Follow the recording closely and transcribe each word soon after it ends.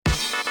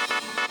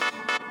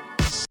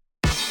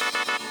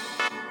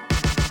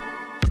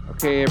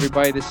Okay,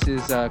 everybody, this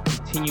is a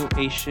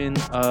continuation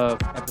of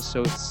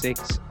episode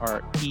 6, our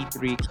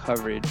E3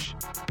 coverage,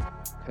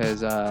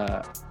 because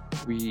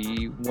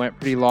we went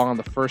pretty long on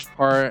the first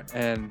part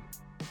and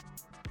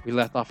we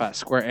left off at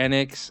Square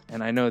Enix.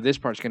 And I know this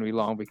part's going to be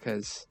long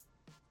because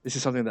this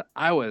is something that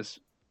I was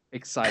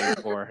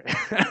excited for.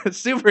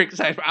 Super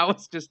excited for. I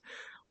was just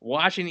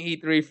watching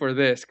E3 for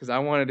this because I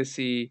wanted to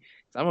see,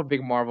 because I'm a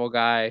big Marvel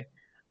guy.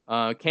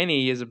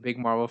 Kenny is a big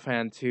Marvel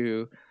fan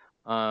too.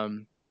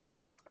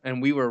 And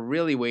we were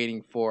really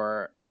waiting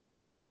for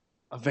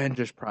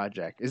Avengers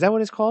Project. Is that what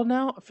it's called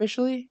now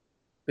officially?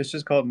 It's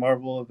just called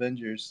Marvel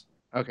Avengers.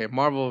 Okay,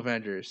 Marvel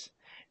Avengers.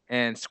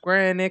 And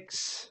Square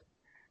Enix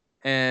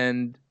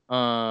and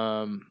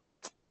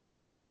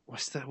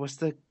what's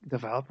the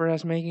developer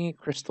that's making it?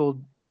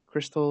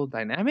 Crystal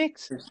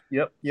Dynamics?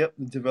 Yep. The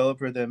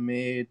developer that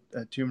made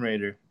Tomb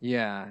Raider.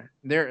 Yeah.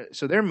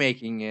 They're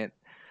making it.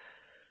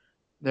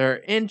 Their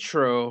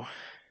intro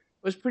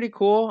was pretty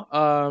cool.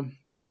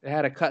 They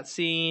had a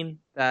cutscene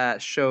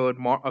that showed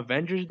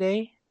Avengers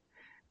Day.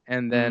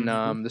 And then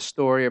Mhm. the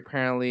story,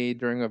 apparently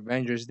during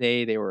Avengers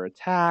Day, they were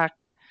attacked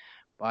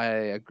by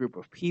a group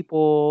of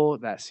people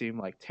that seemed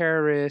like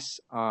terrorists.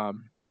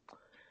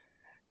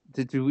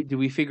 Do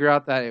we figure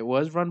out that it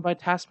was run by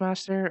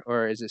Taskmaster,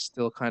 or is it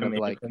still kind I of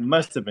mean, like, it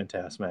must have been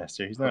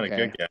Taskmaster. He's not a okay,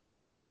 good guy.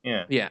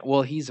 Yeah. yeah?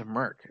 Well, he's a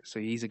merc, so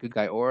he's a good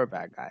guy or a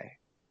bad guy.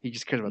 He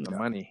just cares about the No,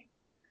 money.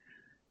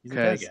 he's a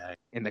bad Because guy.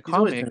 in the He's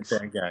always been a comics,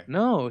 bad guy.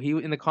 no, he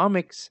in the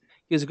comics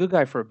he was a good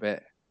guy for a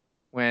bit.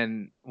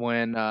 When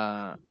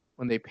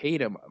they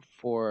paid him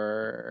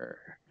for,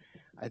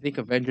 I think,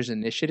 Avengers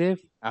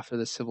Initiative after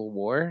the Civil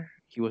War,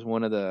 he was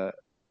one of the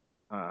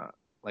uh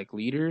like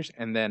leaders,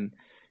 and then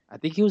I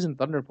think he was in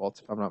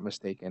Thunderbolts if I'm not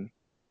mistaken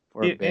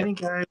for a bit. Any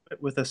guy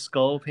with a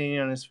skull painting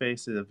on his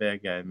face is a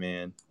bad guy,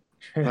 man.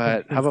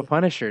 But how he's, about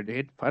Punisher,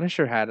 dude?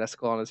 Punisher had a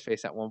skull on his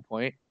face at one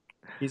point.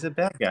 he's a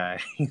bad guy.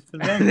 He's a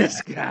bad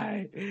This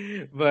guy.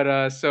 guy. But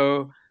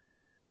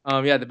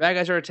yeah, the bad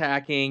guys are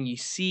attacking. You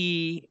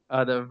see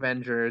the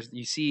Avengers.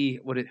 You see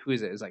who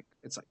is it?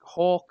 It's like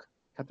Hulk,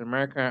 Captain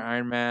America,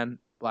 Iron Man,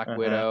 Black Uh-huh.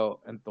 Widow,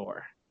 and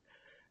Thor.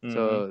 hmm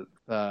So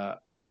the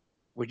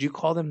would you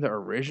call them the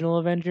original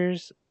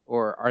Avengers,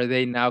 or are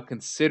they now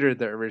considered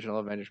the original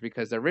Avengers?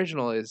 Because the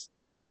original is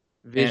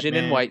Vision in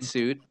Ant-Man. white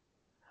suit,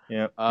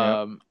 Yep.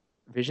 um,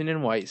 Vision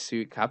in white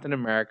suit, Captain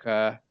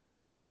America,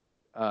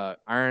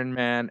 Iron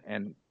Man,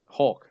 and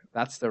Hulk.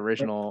 That's the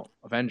original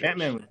Ant-Man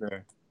Avengers. was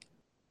there.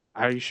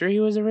 Are you sure he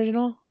was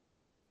original?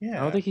 I don't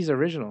Yeah. think he's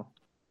original.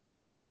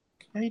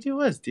 Yeah, he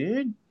was,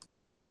 dude.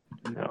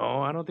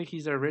 No, I don't think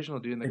he's the original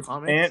dude in the It's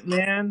comics.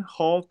 Ant-Man,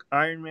 Hulk,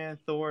 Iron Man,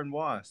 Thor, and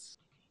Wasp.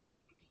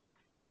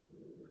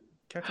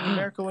 Captain Oh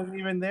America wasn't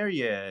even there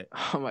yet.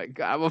 my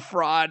god, I'm a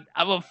fraud.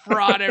 I'm a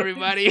fraud,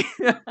 everybody.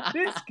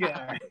 This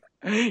guy.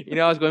 I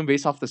was going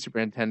based off the Super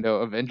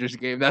Nintendo Avengers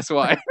game. That's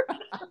why.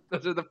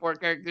 Those are the four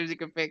characters you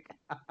can pick.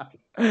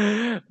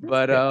 This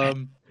but guy.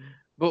 um,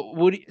 but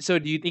so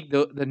do you think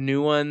the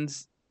new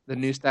ones, the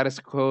new status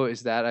quo,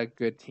 is that a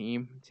good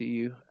team to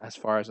you as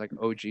far as like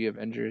OG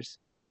Avengers?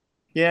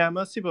 Yeah,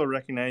 most people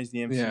recognize the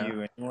Yeah.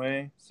 MCU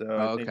anyway, so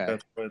I Oh, think okay.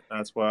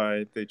 that's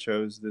why they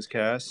chose this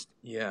cast.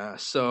 Yeah.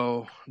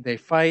 So they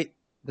fight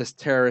this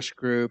terrorist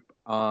group,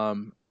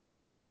 and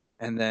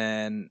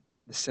then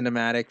the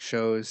cinematic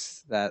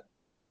shows that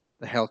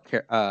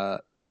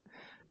the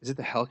is it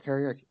the hell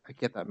carrier? I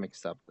get that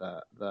mixed up.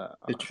 The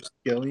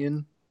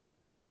Triskelion.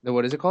 The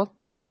what is it called?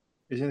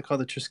 Isn't it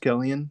called the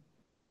Triskelion?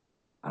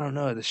 I don't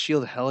know. The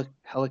shield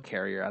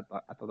helicarrier.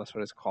 I thought that's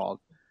what it's called.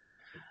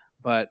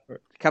 But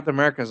Captain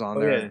America's on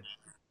Oh yeah. there.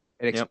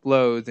 It Yep.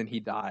 explodes and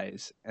he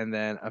dies, and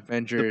then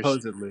Avengers,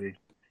 Supposedly.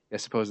 yeah,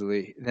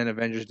 supposedly, then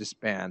Avengers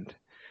disband.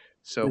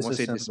 So once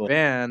they Disassembled.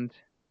 disband,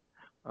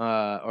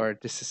 or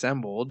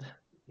disassembled,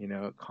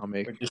 Or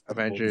comic disassembled.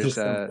 Avengers,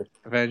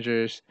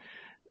 Disassembled.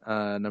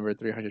 number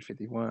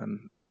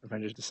 351,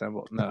 Avengers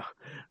disassembled. No,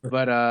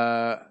 but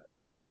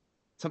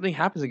something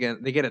happens again.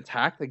 They get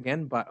attacked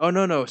again by. Oh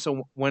no.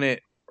 So when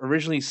it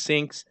originally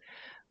sinks,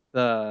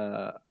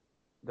 the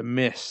the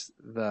mist,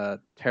 the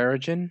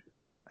Terrigen,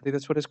 I think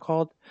that's what it's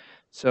called.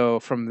 So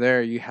from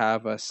there, you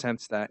have a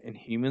sense that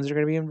Inhumans are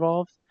going to be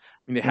involved.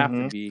 I mean, they have to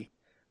Mm-hmm. be.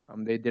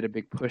 They did a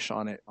big push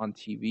on it on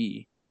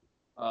TV.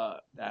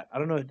 That I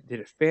don't know, did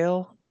it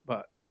fail?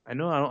 But I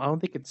don't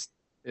think it's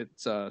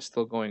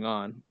still going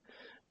on.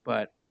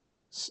 But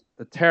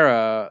the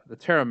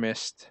Terra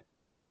Mist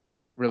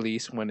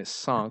release when it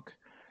sunk,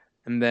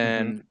 and Mm-hmm.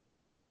 then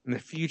in the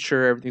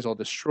future everything's all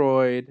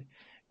destroyed,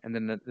 and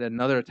then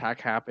another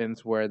attack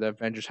happens where the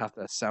Avengers have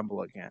to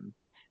assemble again,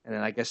 and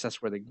then I guess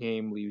that's where the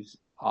game leaves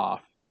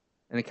off,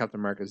 and then Captain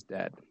America's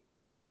dead.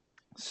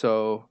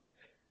 So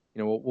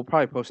we'll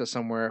probably post that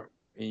somewhere,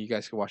 and you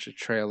guys can watch the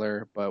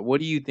trailer. But what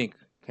do you think,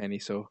 Kenny?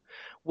 So,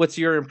 what's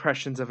your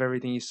impressions of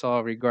everything you saw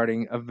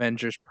regarding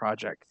Avengers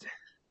Project?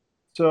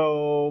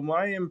 So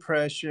my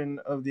impression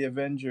of the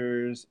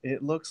Avengers,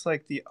 it looks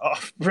like the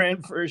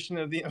off-brand version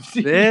of the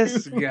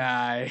This MCU.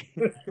 guy.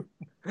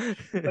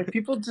 Like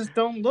people just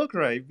don't look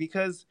right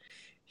because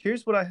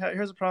here's what I have.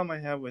 Here's the problem I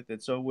have with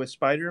it. So with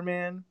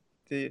Spider-Man,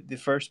 the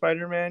first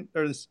Spider-Man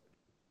or this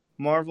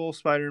Marvel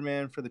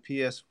Spider-Man for the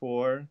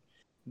PS4,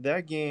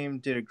 that game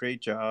did a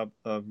great job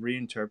of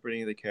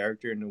reinterpreting the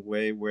character in a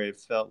way where it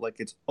felt like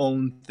its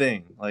own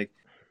thing. Like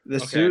the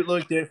Okay. suit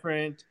looked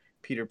different,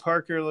 Peter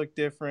Parker looked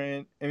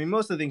different. I mean,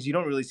 most of the things you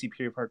don't really see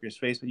Peter Parker's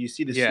face, but you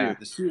see the Yeah. suit.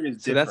 The suit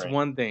is So that's different.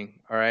 one thing,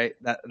 all right,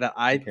 that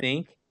I Okay.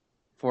 think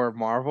for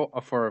Marvel,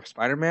 for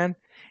Spider-Man,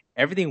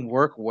 everything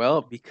worked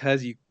well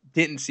because you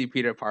didn't see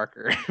Peter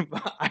Parker.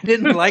 But I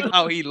didn't like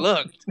how he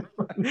looked.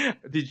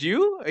 Did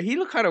you? He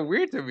looked kind of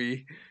weird to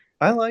me.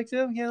 I liked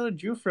him. He had a little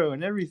Jufro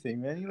and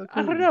everything, man. He looked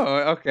I don't cool. know.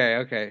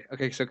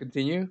 Okay. So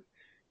continue.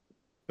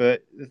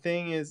 But the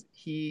thing is,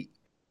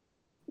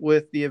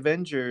 with the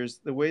Avengers,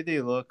 the way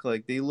they look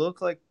like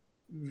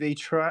they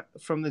try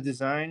from the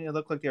design. It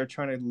looked like they were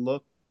trying to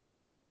look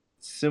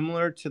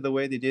similar to the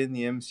way they did in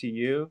the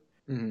MCU,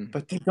 Mhm.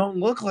 but they don't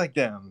look like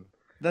them.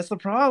 That's the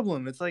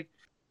problem. It's like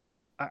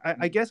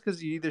I guess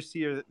because you either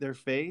see their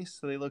face,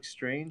 so they look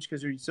strange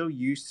because you're so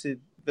used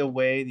to the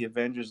way the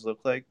Avengers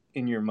look like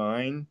in your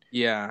mind.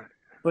 Yeah,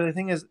 But the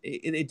thing is,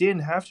 it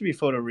didn't have to be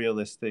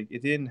photorealistic.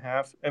 It didn't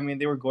have. I mean,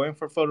 they were going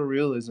for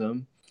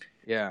photorealism,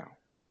 yeah.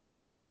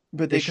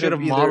 but They they could should have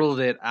have either.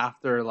 modeled it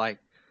after like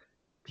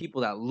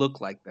people that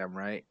look like them,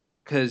 right?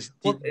 Because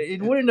Well,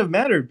 it wouldn't have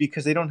mattered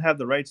because they don't have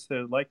the rights to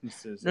their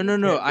likenesses, no, so they no,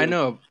 no. can't I really.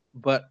 know,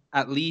 but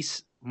at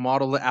least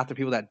model it after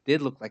people that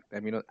did look like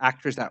them. You know,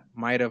 actors that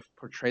might have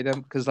portrayed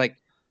them. Because like,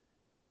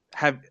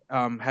 have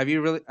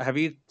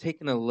you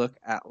taken a look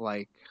at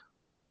like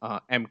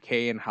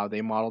MK and how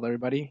they modeled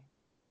everybody?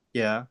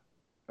 Yeah.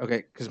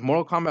 Okay, because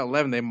Mortal Kombat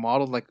 11 they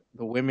modeled like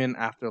the women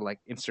after like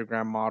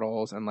Instagram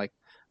models and like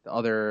the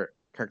other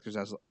characters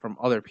as from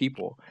other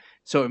people,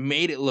 so it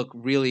made it look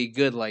really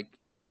good. Like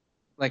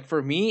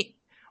for me,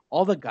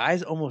 all the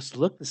guys almost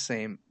look the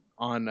same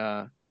on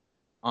the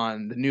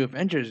new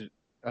Avengers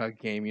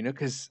game, you know,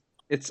 because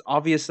it's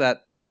obvious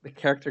that the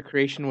character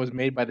creation was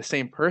made by the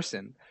same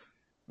person.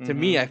 To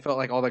me, Mm-hmm. I felt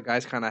like all the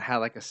guys kind of had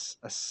like a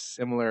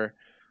similar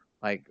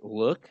like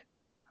look,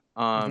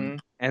 Mm-hmm.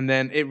 and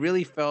then it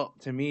really felt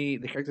to me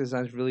the character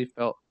designs really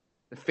felt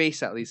the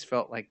face at least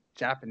felt like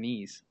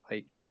Japanese.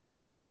 Like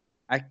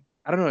I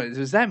I don't know,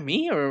 is that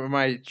me or am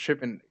I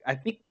tripping? I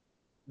think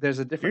there's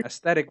a different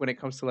aesthetic when it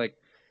comes to like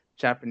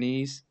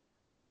Japanese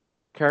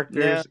Yeah,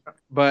 characters,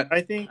 but I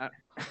think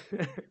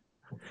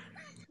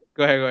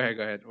go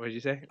ahead. What did you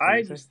say? What did I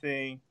you say? just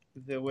think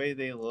the way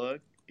they look,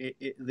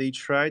 they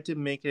tried to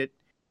make it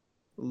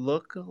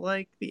look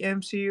like the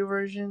MCU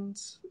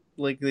versions.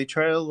 Like they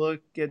try to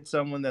look at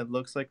someone that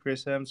looks like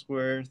Chris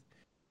Hemsworth,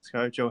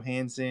 Scarlett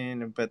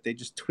Johansson, but they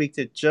just tweaked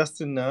it just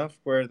enough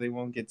where they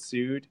won't get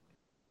sued.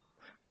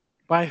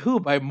 By who?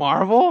 By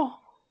Marvel?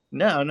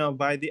 No, no,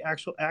 by the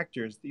actual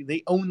actors.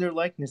 They own their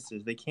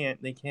likenesses. They can't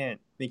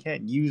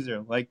use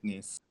their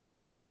likeness.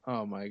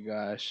 Oh my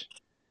gosh.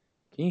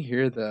 Can you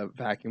hear the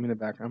vacuum in the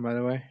background by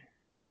the way?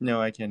 No,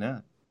 I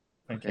cannot.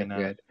 I Okay,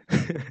 cannot.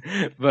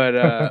 good.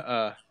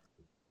 But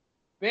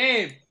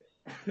babe,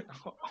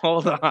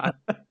 hold on.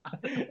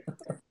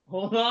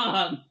 Hold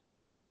on.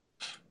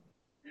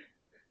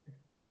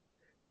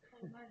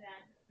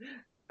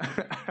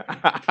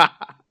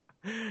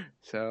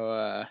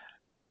 So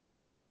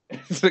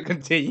to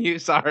continue,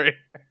 sorry.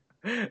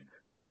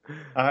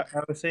 I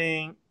was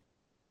saying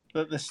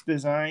that this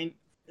design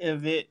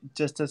of it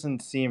just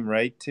doesn't seem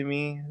right to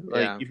me.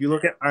 Like Yeah. if you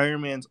look at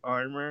Iron Man's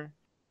armor,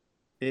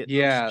 it looks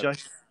Yeah.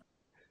 just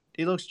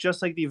it looks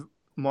just like the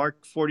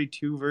Mark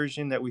 42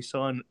 version that we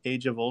saw in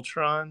Age of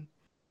Ultron,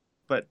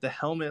 but the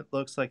helmet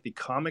looks like the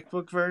comic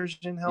book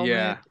version helmet,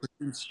 Yeah. which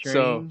is So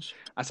strange.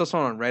 I saw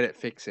someone on Reddit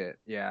fix it.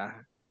 Yeah.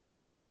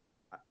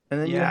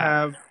 And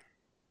Yeah.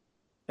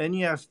 then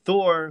you have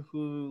Thor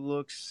who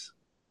looks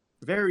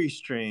very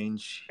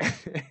strange.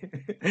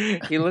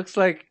 He looks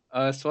like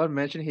someone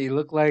mentioned he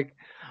looked like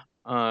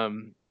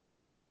um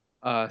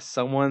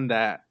someone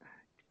that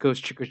goes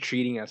trick or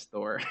treating as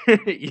Thor.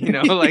 You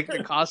know, like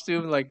the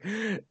costume like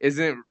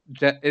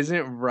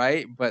isn't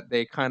right, but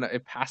they kind of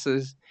it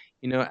passes,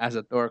 you know, as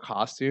a Thor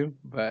costume,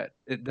 but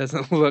it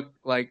doesn't look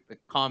like the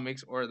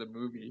comics or the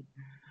movie.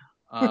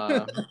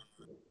 Uh,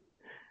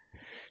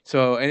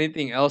 so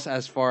anything else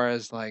as far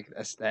as like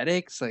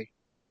aesthetics, like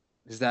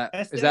is that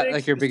like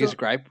Aesthetics. your So biggest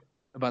gripe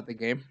about the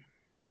game?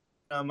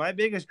 my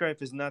biggest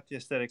gripe is not the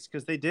aesthetics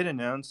because they did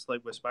announce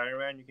like with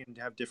Spider-Man you can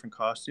have different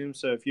costumes.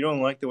 So if you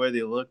don't like the way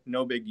they look,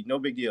 no big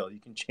deal. You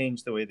can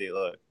change the way they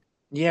look,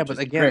 Yeah, which but is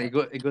again,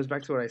 great. it goes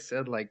back to what I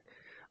said. Like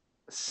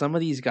some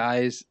of these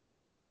guys,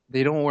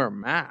 they don't wear a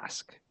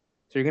mask,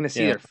 so you're gonna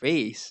see Yeah, their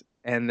face,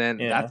 and then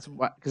yeah. that's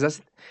what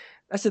because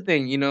that's the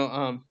thing, you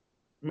know.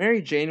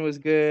 Mary Jane was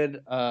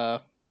good.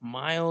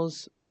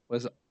 Miles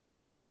was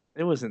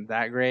it wasn't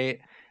that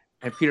great,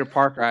 and Peter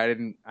Parker, I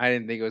didn't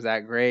think it was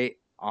that great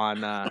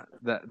on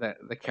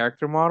the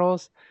character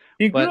models,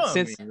 He grew but on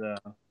me since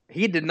though.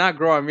 he did not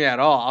grow on me at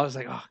all. I was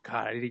like, oh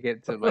god, I need to get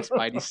into my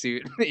Spidey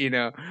suit, you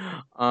know.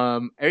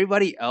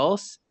 Everybody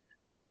else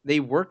they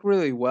work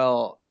really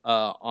well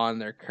on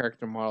their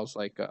character models,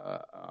 like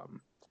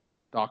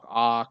Doc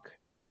Ock,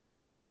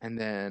 and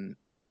then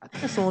I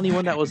think that's the only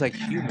one that was like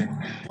human.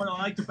 What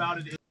I liked about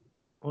it is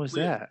What was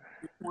that?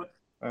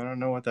 I don't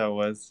know what that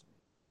was.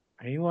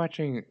 Are you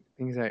watching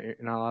things that you're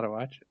not allowed to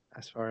watch?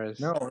 As far as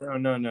No.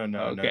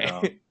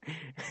 okay,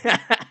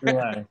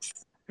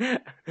 Relax.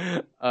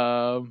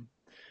 um,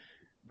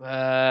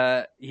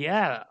 but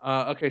yeah,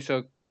 okay,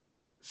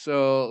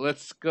 so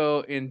let's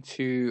go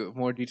into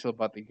more detail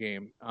about the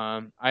game.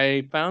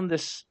 I found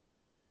this.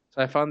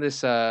 So I found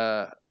this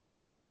a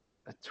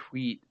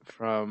tweet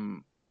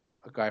from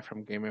a guy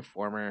from Game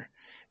Informer,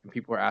 and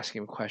people were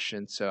asking him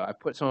questions. So I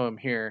put some of them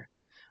here.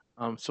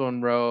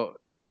 Someone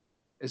wrote,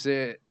 "Is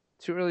it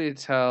too early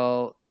to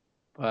tell?"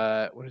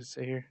 But what does it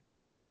say here?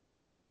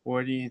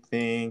 What do you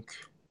think?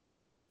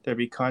 There'd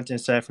be content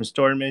aside from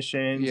story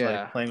missions, like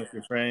Yeah. playing with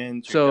your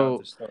friends, or down So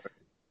to story.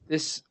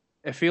 this,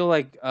 I feel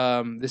like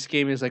this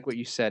game is like what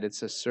you said.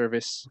 It's a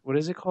service. What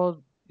is it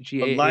called?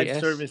 A live GAAS.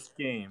 service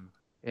game.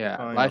 They're Yeah,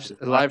 calling live it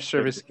a live live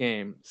service service.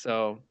 game.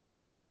 So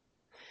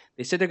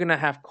they said they're gonna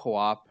have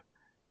co-op,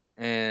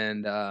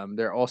 and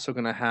they're also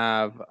gonna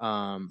have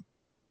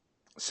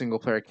single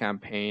player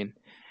campaign,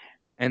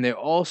 and they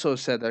also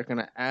said they're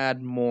gonna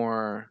add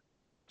more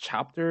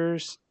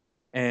chapters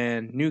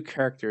and new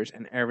characters,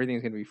 and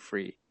everything's gonna be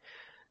free.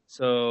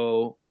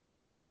 So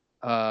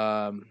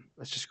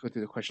let's just go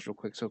through the questions real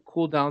quick. So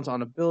cooldowns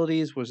on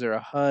abilities. Was there a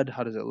HUD?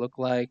 How does it look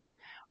like?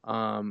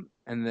 And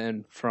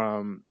then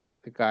from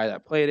the guy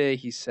that played it,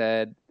 he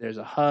said there's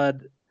a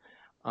HUD,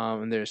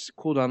 and there's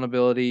cooldown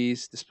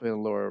abilities displayed on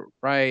the lower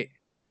right,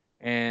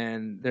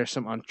 and there's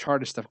some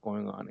Uncharted stuff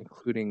going on,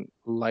 including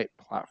light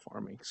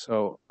platforming.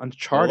 So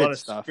Uncharted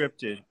stuff.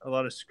 A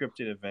lot of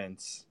scripted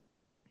events.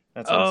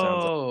 That's what it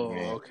sounds like to Oh,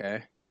 me.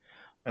 okay.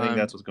 I think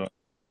that's what's going on.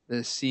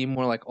 Does it seem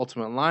more like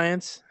Ultimate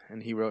Alliance?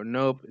 And he wrote,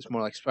 nope, it's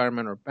more like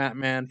Spider-Man or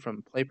Batman from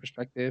the play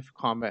perspective,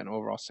 combat and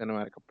overall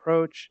cinematic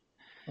approach.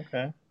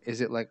 Okay. Is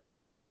it like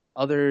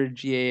other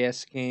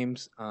GAS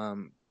games? I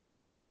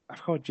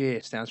forgot what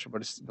GAS stands for,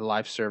 but it's the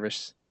live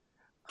service.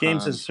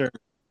 Games as a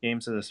service.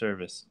 Games as a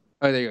service.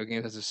 Oh, there you go.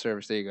 Games as a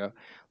service. There you go.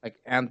 Like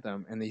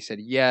Anthem. And they said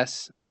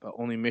yes, but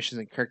only missions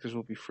and characters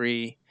will be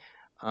free.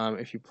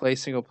 If you play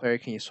single player,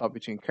 can you swap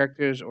between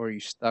characters, or are you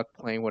stuck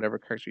playing whatever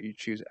character you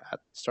choose at the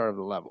start of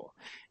the level?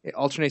 It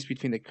alternates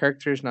between the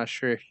characters. Not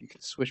sure if you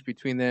can switch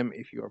between them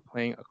if you are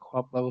playing a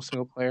co-op level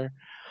single player.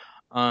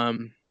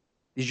 Um,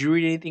 did you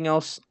read anything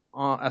else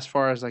as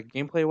far as like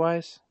gameplay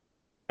wise?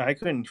 I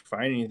couldn't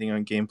find anything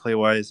on gameplay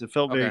wise. It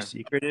felt very Okay.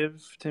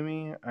 secretive to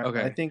me. I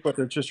Okay. think what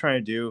they're just trying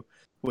to do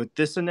with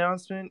this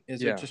announcement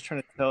is they're Yeah. just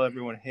trying to tell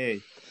everyone,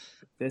 hey,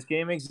 this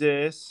game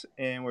exists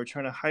and we're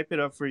trying to hype it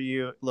up for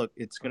you. Look,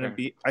 it's going to Okay.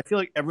 be, I feel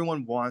like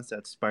everyone wants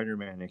that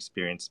Spider-Man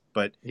experience,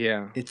 but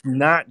Yeah. it's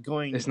not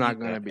going It's to be not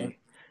going to that. And be.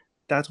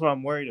 that's what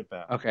I'm worried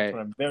about. That's Okay.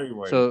 what I'm very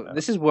worried So about.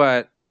 this is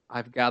what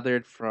I've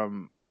gathered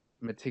from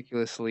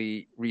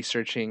meticulously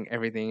researching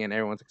everything and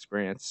everyone's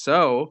experience.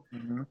 So,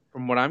 Mhm.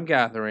 from what I'm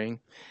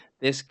gathering,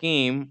 this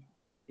game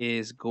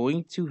is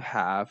going to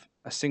have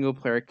a single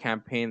player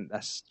campaign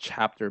that's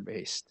chapter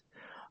based.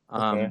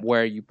 Okay.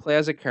 Where you play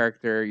as a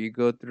character, you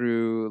go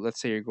through,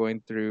 let's say you're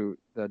going through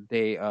the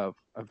day of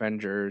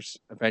Avengers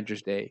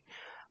Day.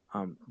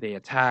 They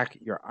attack,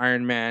 you're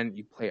Iron Man,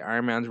 you play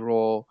Iron Man's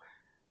role,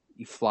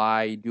 you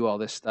fly, you do all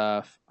this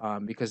stuff.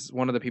 Because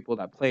one of the people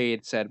that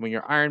played said when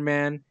you're Iron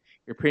Man,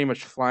 you're pretty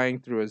much flying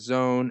through a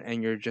zone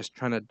and you're just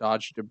trying to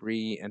dodge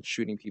debris and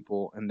shooting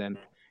people, and then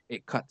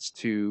it cuts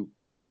to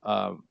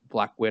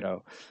Black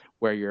Widow,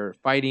 where you're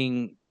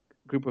fighting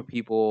a group of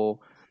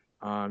people.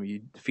 You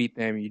defeat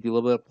them, you do a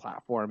little bit of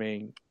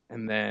platforming,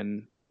 and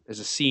then there's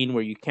a scene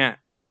where you can't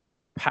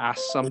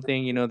pass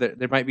something. You know,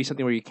 there might be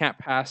something where you can't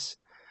pass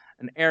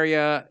an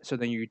area, so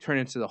then you turn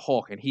into the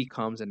Hulk, and he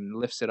comes and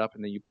lifts it up,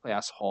 and then you play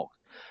as Hulk.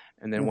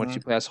 And then once Mhm.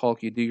 you play as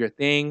Hulk, you do your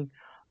thing,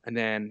 and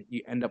then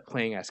you end up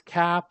playing as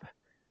Cap,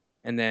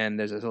 and then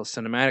there's a little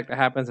cinematic that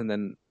happens, and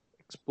then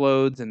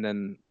explodes, and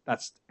then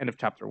that's end of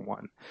chapter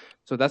 1.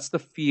 So that's the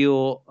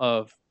feel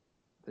of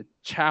the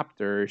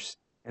chapters,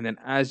 and then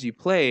as you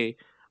play,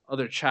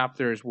 other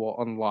chapters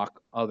will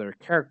unlock other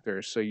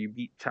characters. So you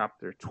beat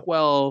chapter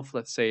 12,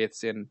 let's say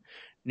it's in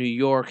New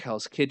York,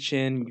 Hell's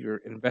Kitchen, you're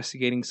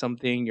investigating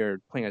something, you're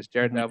playing as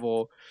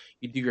Daredevil,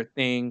 you do your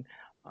thing,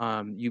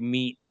 you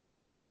meet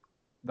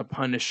the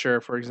Punisher,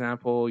 for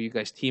example, you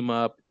guys team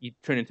up, you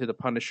turn into the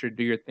Punisher,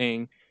 do your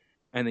thing,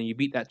 and then you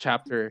beat that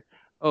chapter.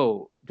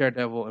 Oh,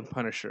 Daredevil and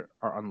Punisher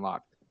are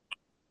unlocked.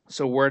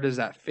 So where does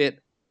that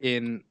fit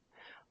in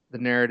the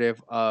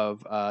narrative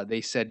of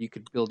they said you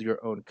could build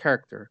your own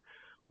character?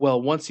 Well,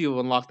 once you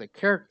unlock the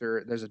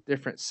character, there's a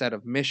different set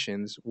of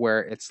missions where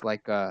it's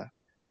like a,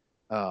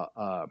 a,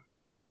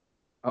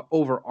 a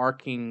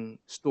overarching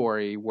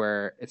story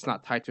where it's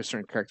not tied to a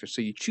certain character.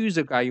 So you choose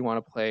a guy you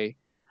want to play.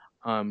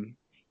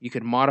 You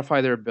could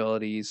modify their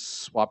abilities,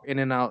 swap in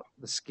and out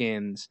the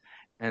skins,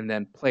 and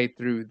then play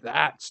through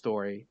that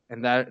story.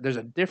 And that there's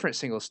a different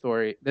single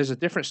story. There's a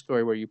different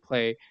story where you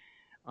play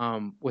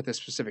with a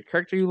specific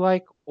character you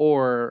like,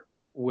 or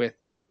with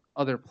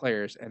other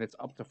players, and it's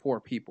up to 4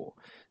 people.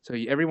 So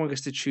everyone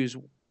gets to choose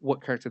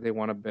what character they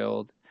want to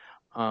build.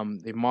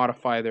 They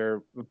modify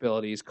their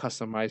abilities,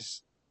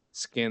 customize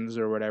skins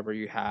or whatever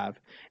you have,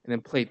 and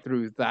then play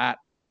through that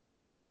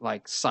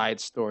like side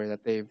story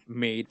that they've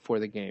made for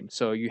the game.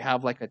 So you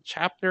have like a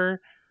chapter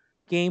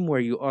game where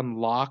you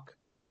unlock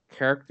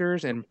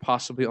characters and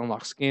possibly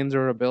unlock skins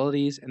or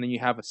abilities, and then you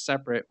have a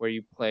separate where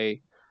you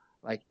play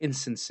like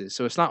instances.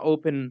 So it's not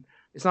open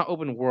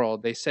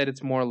world. They said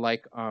it's more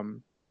like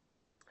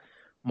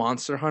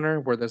Monster Hunter,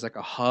 where there's like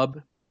a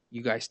hub.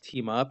 You guys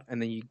team up,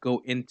 and then you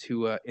go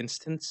into a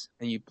instance,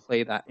 and you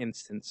play that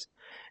instance,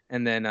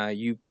 and then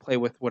you play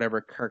with whatever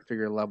character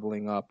you're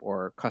leveling up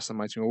or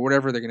customizing or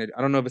whatever they're gonna do.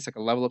 I don't know if it's like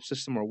a level up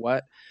system or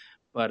what,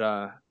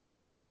 but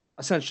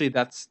essentially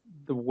that's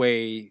the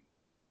way.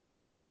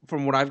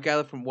 From what I've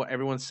gathered, from what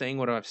everyone's saying,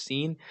 what I've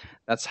seen,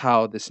 that's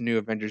how this new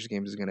Avengers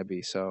game is gonna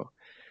be. So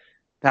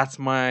that's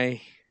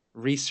my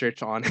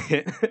research on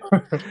it,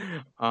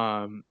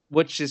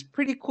 which is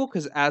pretty cool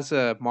because as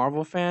a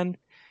Marvel fan,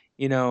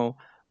 you know,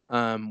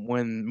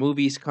 when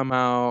movies come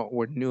out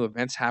or new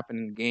events happen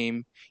in the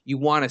game, you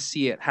want to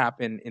see it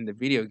happen in the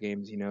video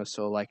games.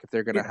 So like if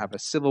they're gonna Yeah. have a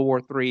Civil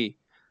War 3,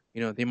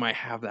 they might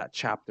have that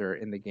chapter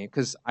in the game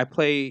because I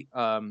play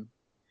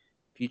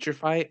Future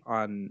Fight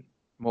on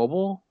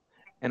mobile,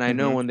 and I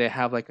know Hmm. when they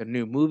have like a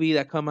new movie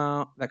that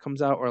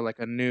comes out, or like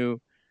a new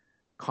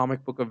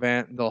comic book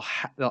event, they'll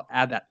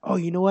add that. Oh,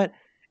 you know what?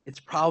 It's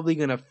probably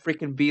gonna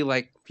freaking be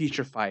like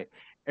Future Fight.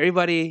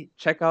 Everybody,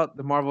 check out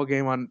the Marvel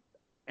game on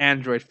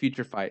Android,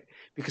 Future Fight,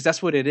 because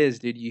that's what it is,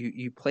 dude.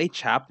 You play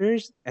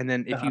chapters, and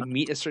then if you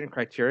meet a certain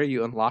criteria,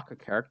 you unlock a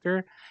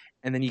character,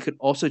 and then you could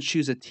also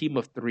choose a team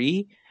of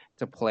 3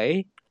 to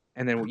play,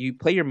 and then you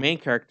play your main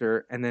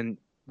character, and then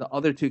the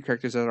other 2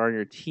 characters that are on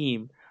your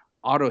team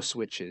auto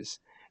switches,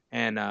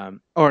 and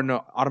or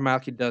no,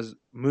 automatically does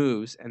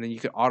moves, and then you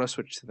could auto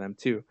switch to them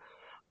too.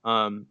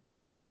 um,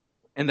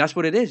 and that's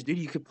what it is, dude.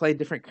 You could play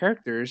different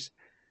characters,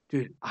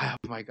 dude. Oh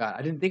my god,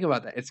 I didn't think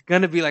about that. It's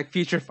gonna be like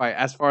Future Fight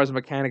as far as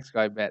mechanics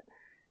go. I bet,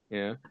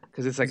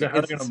 because it's Is like that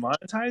how they're gonna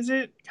monetize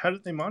it? How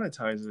did they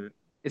monetize it?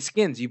 it's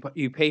skins.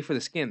 You pay for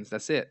the skins.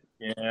 That's it.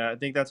 Yeah, I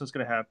think that's what's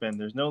gonna happen.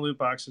 There's no loot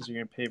boxes.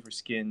 You're gonna pay for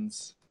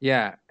skins.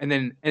 Yeah, and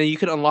then you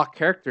could unlock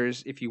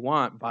characters if you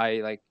want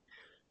by like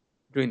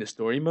doing the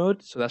story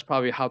mode. So that's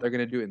probably how they're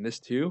gonna do it in this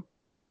too.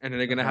 And then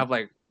they're gonna Uh-huh. have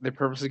like they're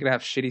purposely gonna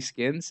have shitty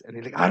skins, and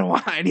they're like, I don't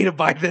want, I need to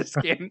buy this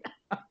skin,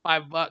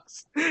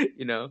 $5,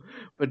 you know.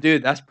 But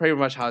dude, that's pretty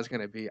much how it's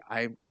gonna be.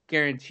 I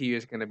guarantee you,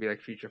 it's gonna be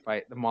like Future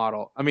Fight, the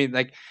model. I mean,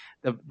 like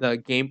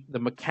the game, the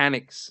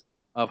mechanics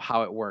of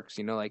how it works.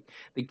 Like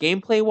the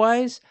gameplay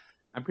wise,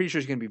 I'm pretty sure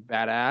it's gonna be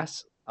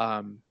badass.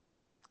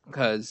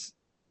 Because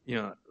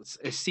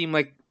it seemed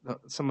like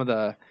some of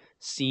the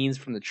scenes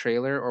from the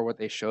trailer or what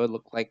they showed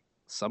looked like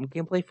some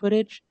gameplay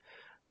footage,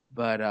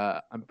 but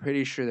I'm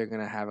pretty sure they're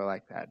gonna have it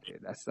like that, dude.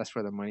 That's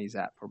where the money's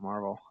at for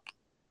Marvel.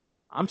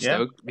 I'm Yeah.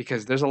 stoked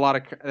because there's a lot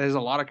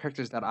of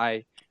characters that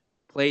I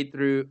played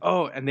through.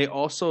 Oh, and they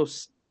also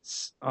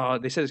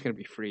they said it's gonna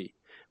be free,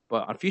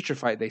 but on Future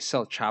Fight they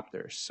sell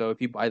chapters. So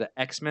if you buy the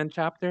X-Men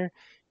chapter,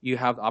 you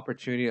have the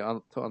opportunity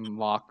to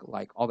unlock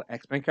like all the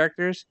X-Men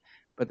characters.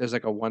 But there's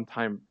like a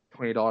one-time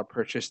 $20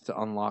 purchase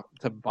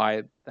to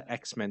buy the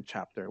X-Men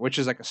chapter, which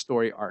is like a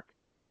story arc.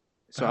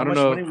 So I How don't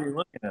much money know. were you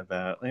looking at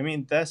that? I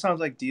mean, that sounds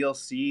like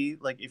DLC.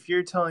 Like if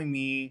you're telling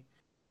me,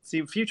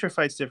 see, Future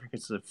Fight's different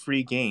because it's a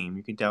free game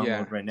you can Yeah,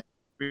 download right now,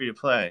 free to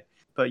play.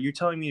 But you're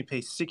telling me to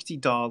pay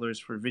 $60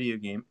 for a video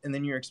game, and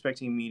then you're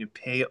expecting me to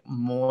pay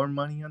more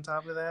money on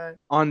top of that?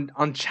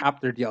 on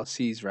chapter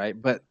DLCs, right?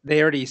 But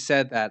they already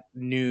said that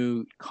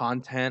new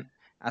content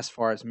as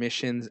far as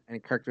missions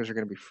and characters are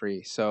going to be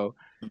free. So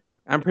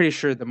I'm pretty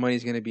sure the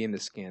money's going to be in the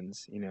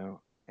skins.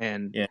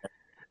 And Yeah.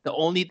 the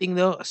only thing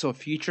though, so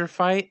Future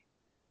Fight,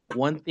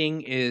 one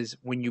thing is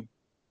when you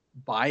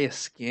buy a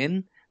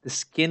skin, the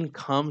skin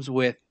comes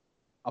with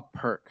a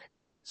perk.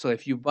 So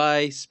if you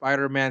buy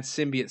Spider-Man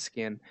symbiote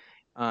skin,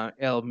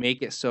 it'll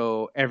make it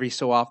so every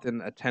so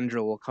often a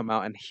tendril will come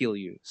out and heal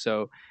you.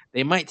 So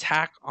they might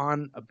tack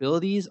on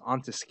abilities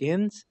onto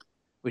skins,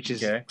 which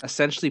is Okay.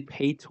 essentially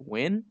pay to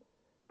win,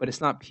 but it's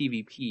not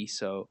PvP.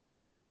 So,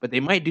 but they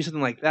might do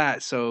something like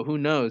that. So who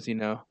knows?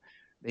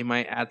 They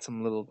might add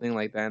some little thing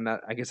like that, and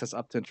I guess that's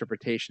up to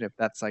interpretation if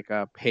that's like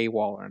a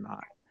paywall or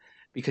not.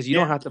 Because you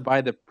don't Yeah. have to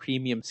buy the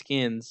premium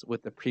skins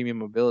with the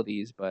premium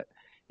abilities, but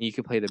you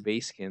can play the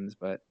base skins.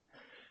 But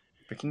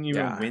But can you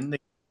even yeah, win the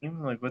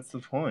game? Like, what's the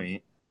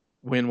point?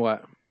 win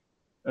what?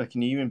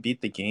 Can you even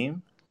beat the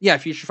game? Yeah,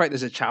 Future Fight.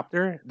 There's a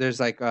chapter. There's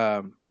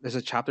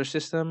a chapter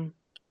system,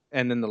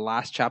 and then the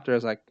last chapter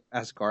is like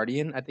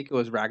Asgardian. I think it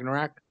was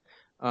Ragnarok,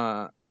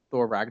 uh,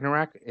 Thor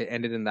Ragnarok. It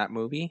ended in that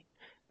movie,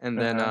 and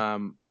Uh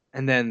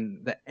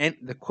then huh.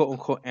 the quote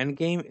unquote end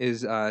game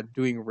is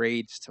doing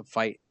raids to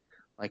fight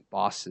like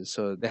bosses.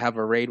 So they have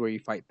a raid where you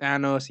fight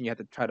Thanos, and you have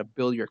to try to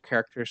build your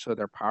character so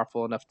they're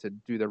powerful enough to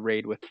do the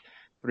raid with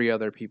 3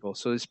 other people.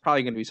 So it's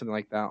probably going to be something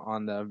like that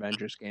on the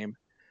Avengers game.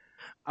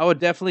 I would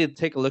definitely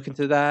take a look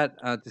into that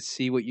to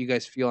see what you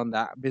guys feel on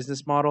that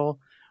business model.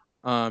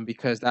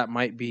 because that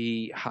might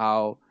be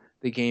how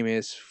the game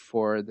is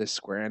for the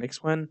Square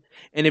Enix one.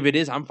 And if it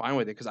is, I'm fine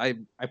with it because I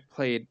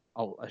played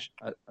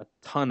a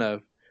ton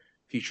of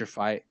Future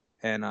Fight,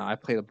 and I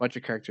played a bunch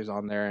of characters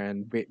on there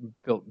and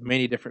built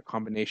many different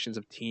combinations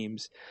of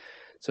teams.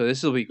 So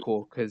this will be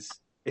cool because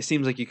it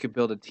seems like you could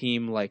build a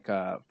team like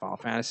Final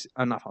Fantasy,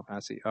 not Final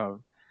Fantasy,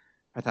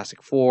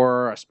 Fantastic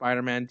Four, a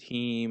Spider-Man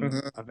team,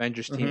 Mhm,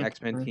 Avengers team, mhm,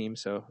 X-Men mhm. team.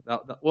 So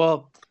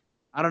well,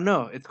 I don't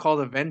know. It's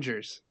called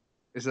Avengers.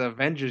 It's an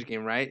Avengers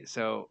game, right?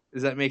 So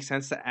does that make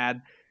sense to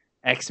add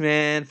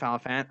X-Men, Final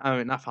Fan? I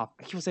mean, not Final.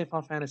 I keep saying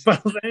Final Fantasy.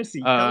 Final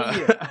Fantasy, hell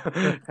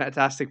yeah.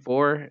 Fantastic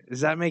Four.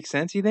 Does that make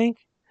sense? You think?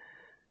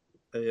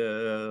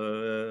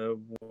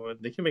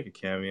 They can make a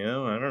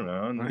cameo. I don't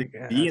know. And I they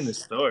can be in the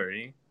guess.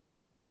 story.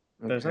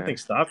 There's Okay. nothing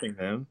stopping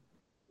them.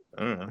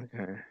 I don't know. Okay.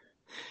 That'd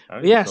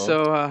But be yeah. cool.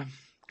 So,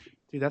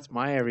 dude, that's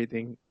my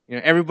everything.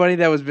 Everybody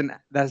that's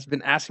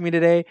been asking me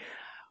today,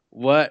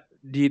 what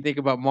do you think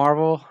about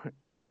Marvel?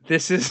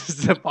 This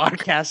is the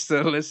podcast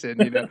to listen,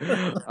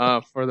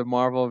 for the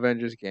Marvel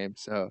Avengers game.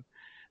 So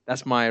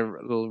that's my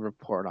little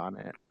report on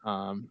it.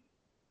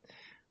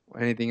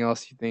 Anything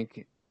else you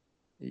think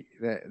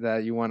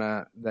that you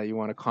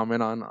wanna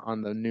comment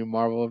on the new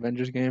Marvel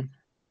Avengers game?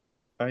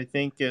 I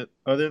think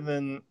other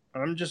than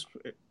I'm just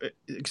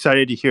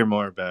excited to hear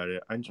more about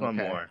it. I just want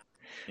Okay. more.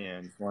 Yeah,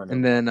 just want to know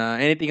And then more.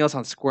 anything else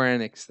on Square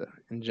Enix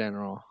in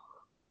general?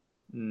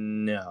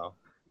 No,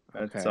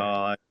 that's Okay.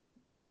 all.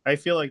 I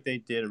feel like they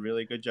did a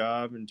really good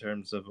job in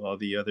terms of all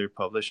the other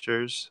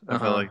publishers. I Uh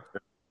feel huh. like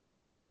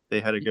they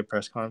had a good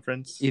press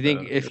conference. You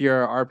think So if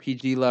you're an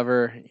RPG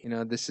lover,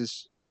 this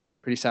is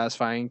pretty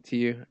satisfying to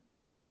you?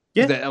 Because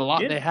yeah,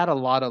 they yeah, had a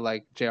lot of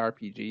like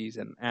JRPGs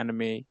and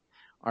anime yeah.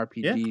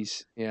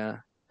 RPGs. Yeah.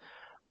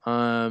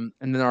 And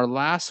then our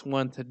last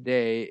one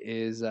today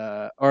is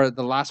or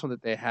the last one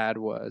that they had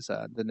was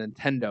the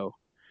Nintendo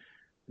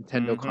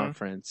Mm-hmm.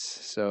 conference.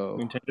 So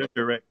Nintendo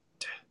Direct.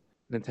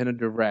 Nintendo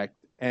Direct,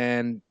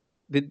 and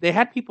they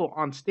had people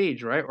on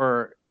stage, right?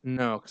 Or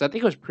no? Because I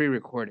think it was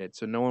pre-recorded,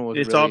 so no one was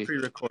It's all really.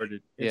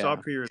 pre-recorded. It's all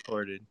Yeah.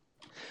 pre-recorded.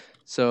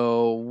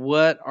 So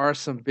what are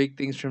some big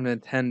things from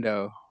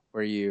Nintendo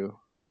for you?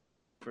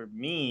 For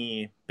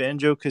me,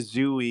 Banjo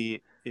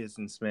Kazooie is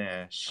in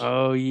Smash.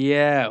 Oh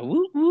yeah,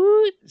 woot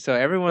woot! So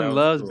That everyone was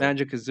loves cool.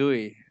 Banjo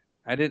Kazooie.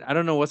 I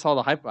don't know what's all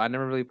the hype. I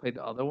never really played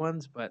the other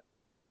ones, but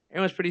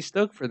everyone's pretty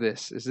stoked for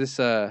this. Was this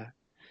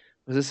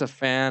a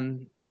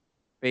fan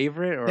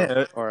favorite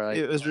Yeah, or like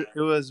it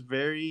was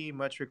very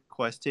much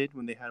requested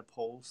when they had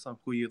polls on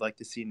who you'd like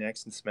to see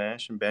next in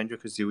Smash, and Banjo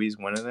Kazooie is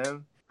one of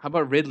them. how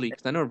about Ridley?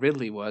 Because I know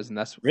Ridley was, and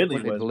that's Ridley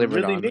what they was, but delivered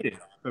Ridley on. made it.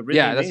 But Ridley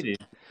Yeah, that's made it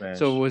in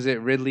so. Smash. Was it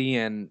Ridley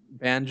and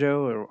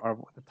Banjo or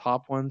the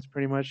top ones?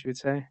 Pretty much, you would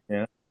say.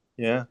 Yeah,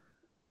 yeah,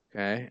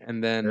 Okay,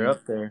 they're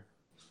up there.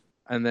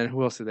 and then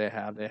who else did they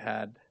have? Who They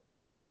else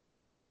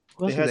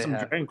did had they some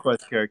have? Dragon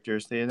Quest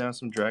characters. They announced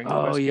some Dragon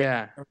Oh Quest characters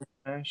yeah, in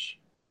Smash.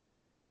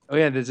 oh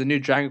yeah. There's a new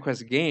Dragon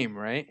Quest game,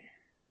 right?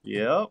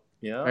 Yep,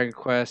 yep. Dragon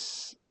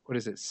Quest. What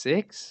is it?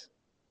 6?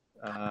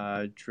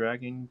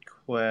 Dragon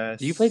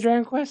Do you play Quest.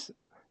 Dragon Quest?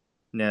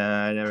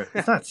 Nah, I never.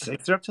 It's not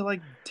six. They're up to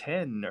like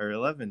 10 or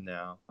 11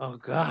 now. Oh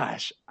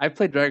gosh, I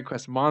played Dragon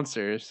Quest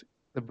Monsters,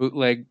 the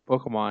bootleg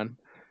Pokemon.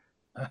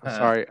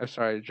 I'm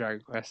sorry,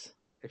 Dragon Quest.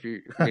 If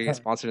we're getting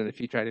sponsored in the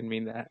future, I didn't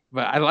mean that,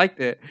 but I liked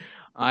it.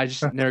 I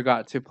just never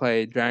got to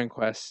play Dragon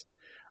Quest.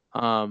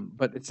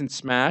 But it's in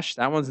Smash.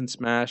 That one's in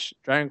Smash.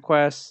 Dragon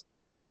Quest,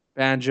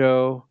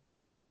 Banjo.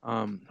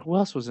 Who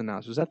else was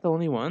announced? Was that the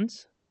only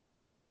ones?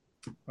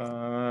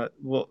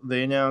 Well,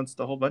 they announced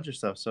a whole bunch of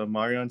stuff. So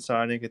Mario and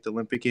Sonic at the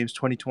Olympic Games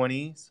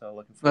 2020. So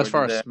looking No, as forward to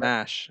far as that.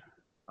 Smash,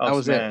 that Oh,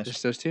 was it. Smash.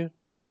 Just those two.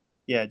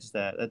 Yeah, just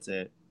that. That's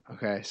it.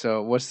 Okay,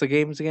 so what's the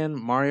games again?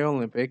 Mario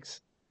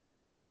Olympics.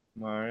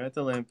 Mario at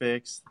the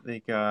Olympics. They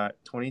got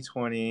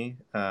 2020.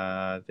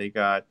 They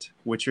got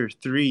Witcher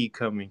 3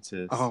 coming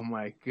to. Oh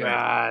my Right.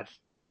 gosh,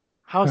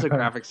 how's the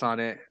graphics on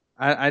it?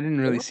 I didn't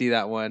really see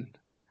that one.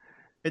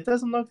 It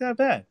doesn't look that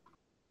bad.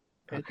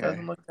 It Okay.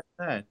 doesn't look that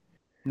bad.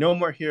 No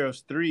More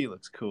Heroes 3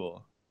 looks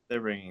cool.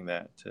 They're bringing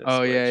that to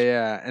Oh yeah, Switch.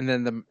 yeah. And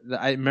then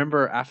I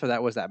remember after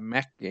that was that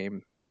mech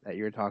game that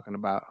you were talking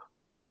about.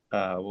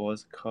 What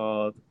was it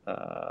called?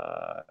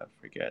 I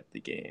forget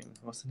the game.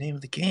 What's the name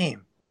of the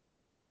game?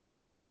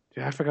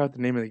 Dude, I forgot what the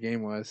name of the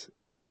game was.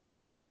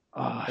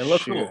 Oh It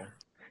looked shoot. cool. Kind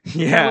of looked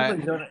Yeah.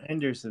 like Zona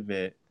Enders a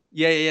bit.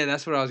 Yeah.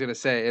 That's what I was gonna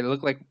say.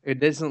 It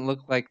doesn't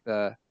look like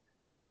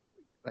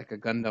like a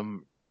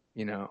Gundam,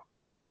 you know,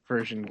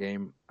 version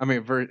game. I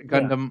mean, Yeah.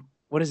 Gundam.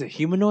 What is it?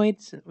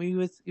 Humanoids?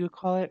 You would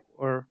call it,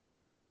 or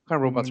what kind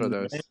of robots are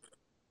those?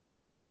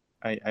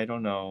 I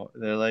don't know.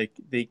 They're like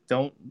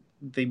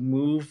they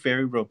move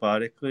very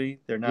robotically.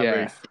 They're not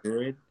very Yeah,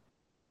 fluid.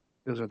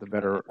 those are the Uh,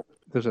 better.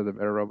 Those are the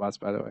better robots,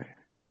 by the way.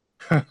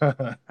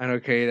 I know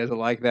Kay doesn't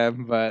like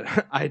them, but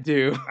I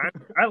do.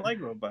 I like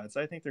robots.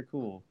 I think they're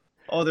cool.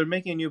 Oh, they're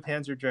making a new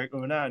Panzer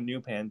Dragoon. Well, not a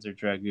new Panzer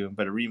Dragoon,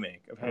 but a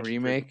remake. A A Panzer Dragoon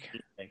remake.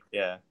 remake.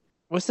 Yeah.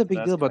 What's the So big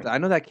that's deal about kind that? I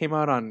know that came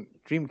out on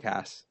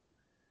Dreamcast.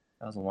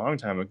 That was a long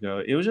time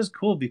ago. It was just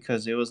cool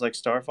because it was like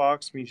Star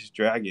Fox meets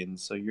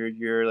dragons. So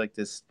you're like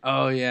this.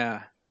 Oh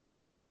yeah,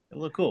 It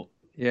looked cool.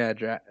 yeah.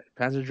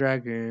 Panzer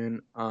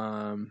Dragoon.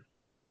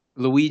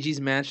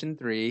 Luigi's Mansion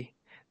 3.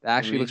 That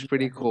actually looks Luigi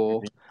pretty Mansion cool.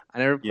 3. I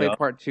never played Yup.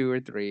 part 2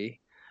 or 3,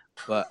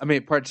 but I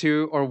mean part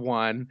 2 or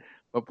 1,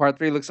 but part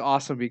 3 looks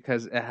awesome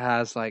because it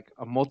has like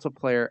a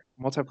multiplayer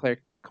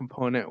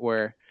component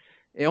where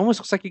it almost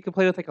looks like you could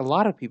play with like a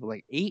lot of people,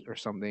 like 8 or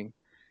something.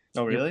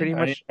 Oh You're really? pretty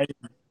much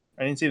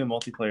I didn't see the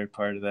multiplayer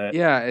part of that.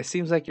 yeah, it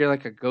seems like you're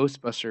like a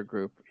Ghostbuster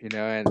group,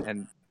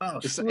 and Oh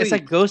it's like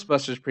sweet.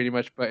 Ghostbusters pretty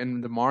much but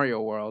in the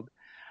Mario world.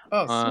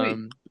 Oh sweet.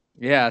 Um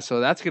yeah, so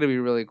that's going to be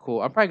really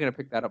cool. I'm probably going to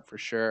pick that up for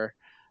sure.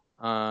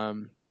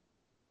 Um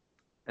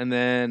And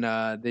then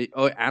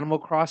Animal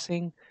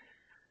Crossing.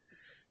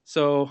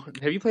 So,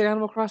 have you played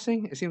Animal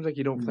Crossing? It seems like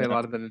you don't play a No.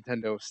 lot of the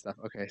Nintendo stuff.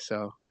 Okay,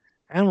 so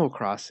Animal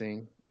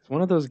Crossing is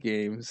one of those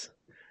games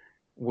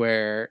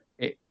where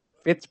it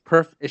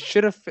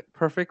should have fit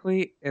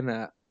perfectly in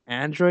a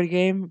Android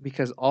game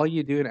because all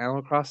you do in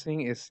Animal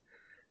Crossing is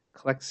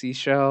collect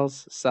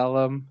seashells, sell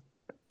them,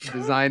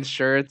 design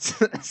shirts,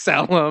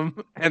 sell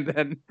them, and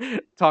then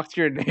talk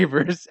to your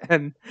neighbors.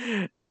 And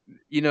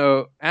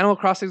Animal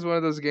Crossing is one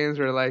of those games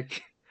where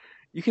like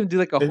you can do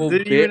like a Is whole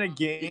it even bit. a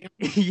game?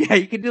 Yeah,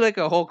 you can do like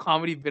a whole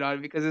comedy bit on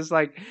it because it's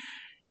like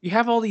you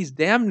have all these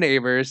damn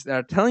neighbors that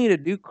are telling you to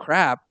do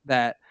crap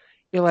that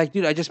you're like,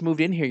 dude, I just moved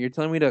in here. You're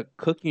telling me to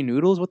cook you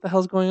noodles? What the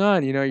hell's going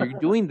on? You're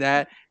doing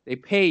that. They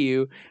pay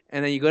you,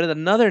 and then you go to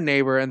another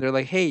neighbor, and they're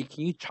like, hey,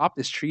 can you chop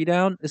this tree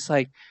down? It's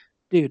like,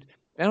 dude,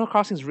 Animal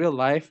Crossing is real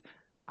life.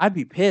 I'd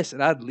be pissed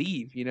and I'd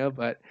leave, But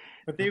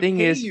But the they thing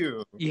pay is,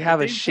 you. you But have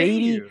a they pay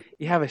shady, you.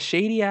 you have a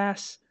shady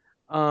ass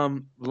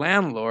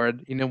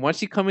landlord.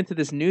 Once you come into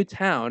this new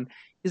town,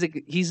 he's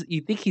like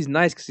you think he's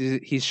nice because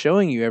he's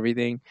showing you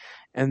everything,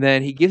 and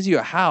then he gives you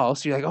a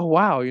house. You're like, oh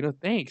wow,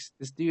 thanks.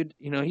 This dude,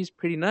 he's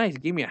pretty nice. He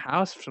gave me a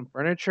house, some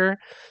furniture,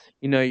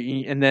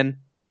 and then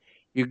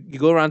you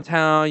go around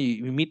town,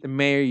 you meet the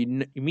mayor,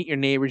 you meet your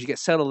neighbors, you get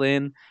settled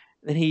in, and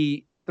then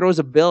he throws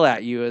a bill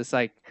at you. It's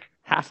like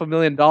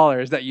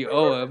 $500,000 that you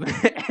owe him,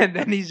 and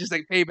then he's just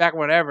like pay back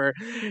whatever,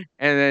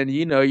 and then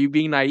you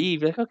being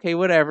naive, you're like okay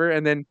whatever,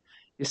 and then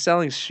you're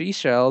selling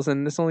seashells,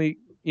 and it's only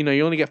you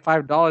only get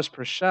 $5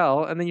 per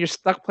shell, and then you're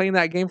stuck playing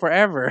that game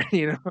forever. I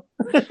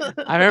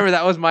remember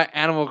that was my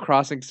Animal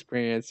Crossing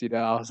experience. I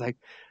was like,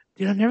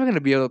 dude, I'm never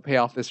gonna be able to pay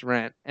off this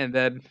rent, and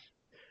then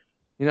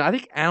I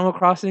think Animal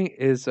Crossing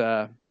is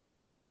a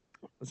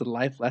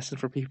life lesson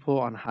for people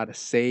on how to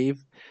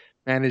save,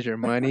 manage your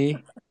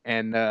money,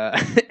 and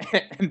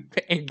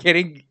and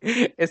getting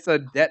it's a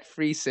debt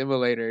free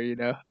simulator,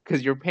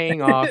 because you're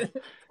paying off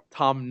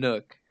Tom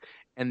Nook,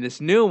 and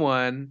this new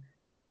one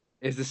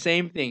is the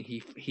same thing.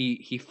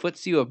 He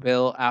foots you a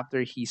bill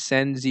after he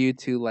sends you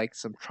to like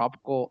some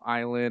tropical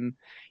island.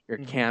 You're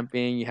Mhm.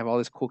 camping. You have all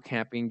this cool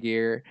camping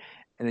gear,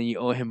 and then you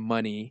owe him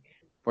money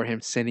for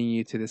him sending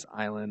you to this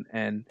island.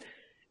 And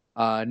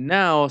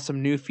now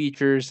some new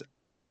features.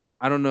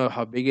 I don't know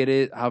how big it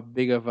is, how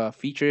big of a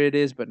feature it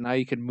is, but now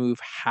you can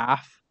move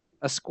half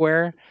a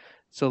square.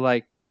 So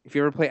like if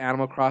you ever play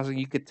Animal Crossing,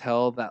 you could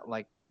tell that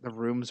like the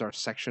rooms are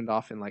sectioned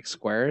off in like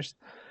squares,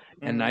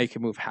 and now Mhm. you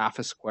can move half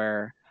a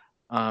square.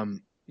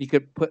 You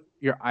could put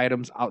your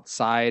items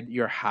outside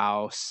your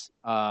house,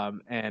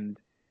 and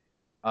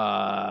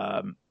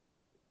um,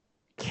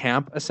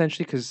 camp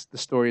essentially because the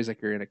story is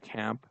like you're in a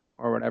camp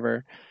or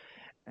whatever.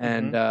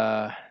 And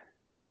Mhm.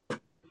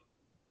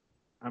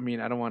 I mean,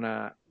 I don't want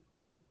to.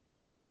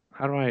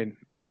 How do I?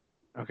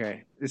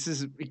 Okay, this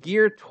is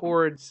geared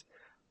towards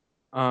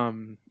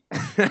I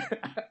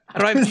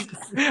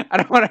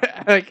don't want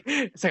to like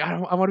it's like I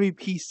want to be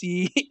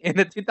PC in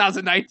the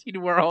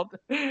 2019 world.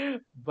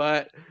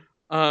 But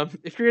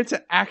if you're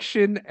into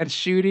action and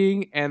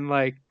shooting and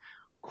like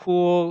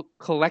cool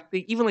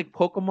collecting, even like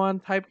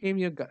Pokemon type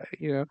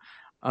game,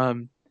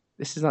 um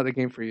this is not the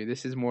game for you.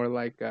 This is more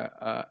like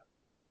a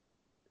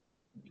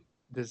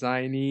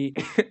designy.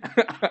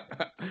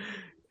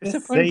 It's a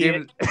Just fun say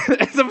game.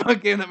 It's a fun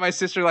game that my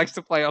sister likes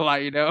to play a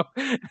lot. it.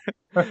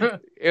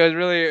 It was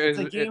really. It's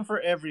a game for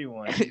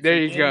everyone. It's There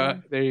a you go.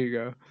 game. There you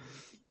go.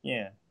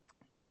 Yeah.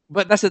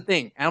 But that's the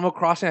thing. Animal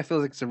Crossing, I feel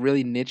like it's a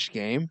really niche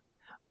game.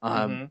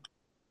 Um, Mhm.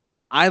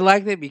 I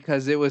liked it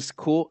because it was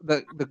cool.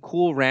 The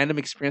cool random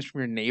experience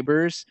from your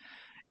neighbors.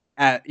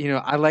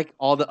 I like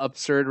all the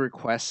absurd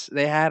requests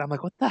they had. I'm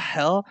like, what the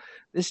hell?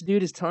 This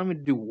dude is telling me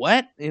to do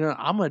what?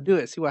 I'm gonna do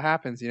it. See what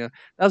happens. That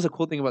was a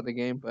cool thing about the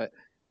game. But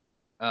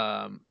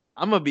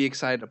I'm gonna be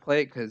excited to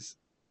play it because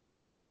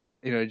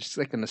just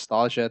like a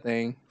nostalgia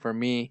thing for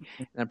me.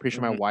 And I'm pretty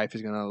sure my Mhm. wife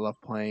is gonna love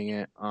playing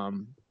it.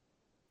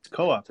 It's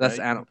co-op, So that's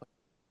right? You Animal. can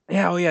play.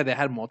 Yeah, oh yeah, they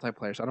had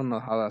multiplayer. So I don't know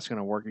how that's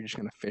gonna work. You're just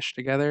gonna fish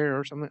together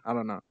or something. I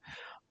don't know.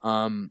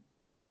 Um,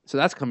 so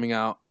that's coming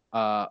out.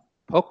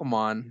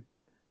 Pokemon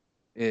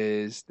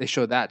is they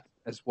show that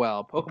as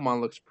well.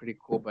 Pokemon looks pretty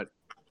cool, but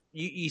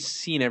you've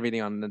seen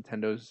everything on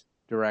Nintendo's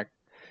Direct,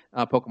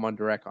 Pokemon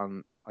Direct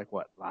on like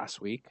what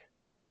last week?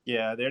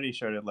 Yeah, they already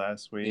showed it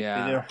last week. They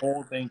did a Yeah,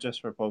 whole thing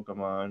just for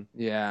Pokemon.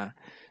 yeah.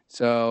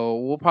 So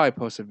we'll probably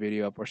post a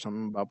video up or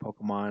something about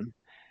Pokemon, and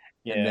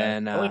Yeah.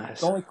 then The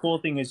only cool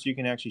thing is you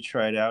can actually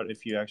try it out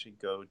if you actually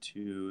go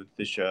to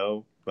the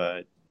show.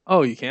 But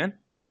oh, you can.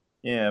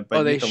 yeah, Oh, but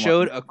you they have to log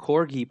showed in. a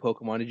Corgi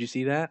Pokemon. Did you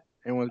see that?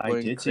 Everyone's I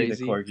going did see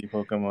the crazy. Corgi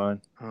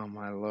Pokemon. Oh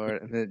my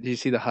lord! And then, did you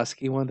see the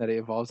Husky one that it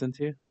evolves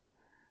into?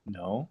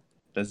 No,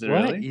 does it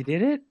What? really? You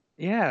did it?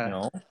 Yeah,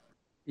 No,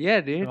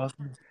 yeah, dude. no,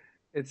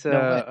 It's no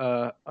way.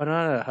 oh,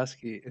 not a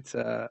husky. It's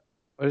a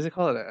what is it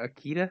called? A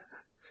Akita?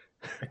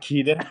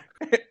 Akita,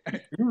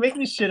 you making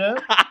this shit up?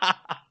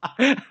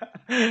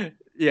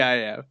 Yeah,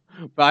 yeah.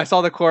 But I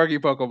saw the Corgi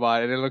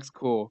Pokemon and it looks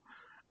cool.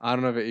 I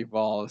don't know if it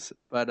evolves,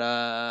 but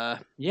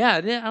yeah,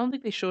 I don't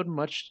think they showed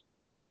much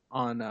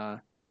on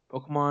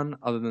Pokemon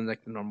other than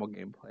like the normal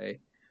gameplay.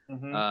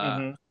 Mm-hmm. Uh,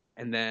 Mm-hmm.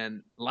 and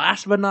then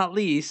last but not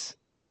least,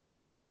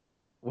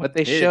 what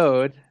they It.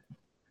 showed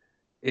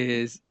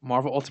is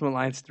Marvel Ultimate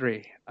Alliance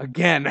 3.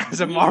 Again,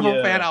 as a Marvel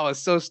fan, Yeah. I was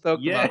so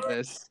stoked Yeah. about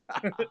this.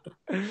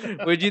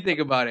 What did you think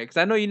about it? Because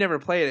I know you never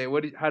played it.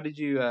 What did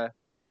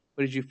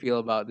you feel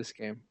about this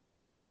game?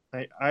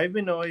 I've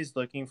been always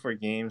looking for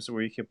games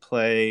where you could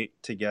play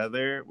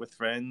together with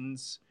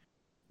friends.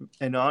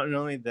 And not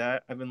only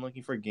that, I've been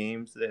looking for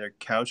games that are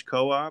couch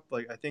co-op.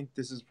 Like I think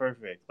this is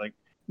perfect. Like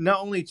not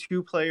only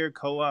two-player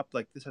co-op,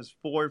 like this has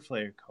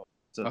four-player co-op.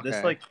 So this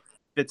Okay. like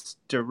fits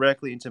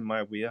directly into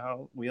my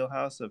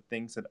wheelhouse of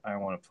things that I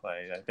want to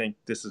play. I think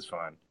this is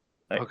fun.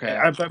 Like, Okay.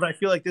 but I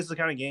feel like this is the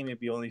kind of game it'd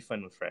be only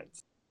fun with friends.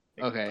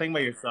 Like, Okay. playing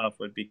by yourself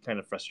would be kind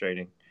of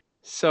frustrating.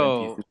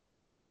 So NPC.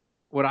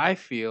 what I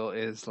feel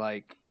is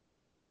like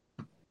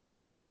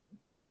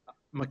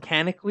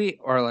mechanically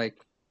or like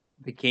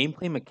the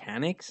gameplay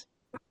mechanics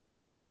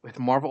with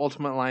Marvel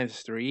Ultimate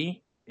Alliance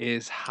 3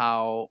 is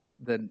how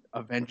the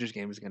Avengers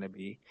game is going to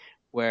be,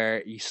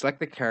 where you select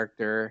the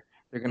character,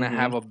 they're going to Mm-hmm.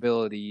 have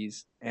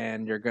abilities,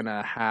 and you're going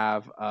to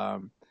have a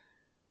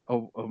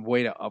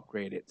way to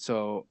upgrade it.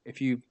 So if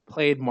you've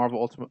played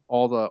Marvel Ultimate,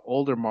 all the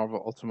older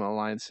Marvel Ultimate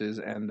Alliances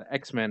and the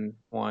X Men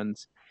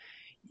ones,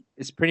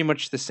 it's pretty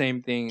much the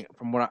same thing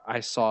from what I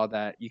saw.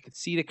 That you could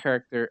see the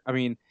character. I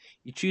mean,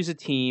 you choose a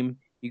team,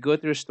 you go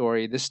through a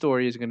story. This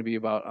story is going to be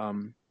about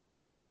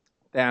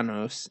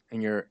Thanos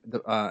and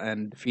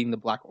and defeating the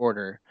Black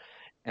Order,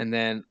 and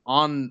then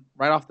on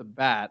right off the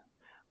bat,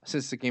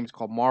 since the game is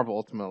called Marvel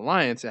Ultimate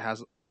Alliance, it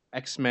has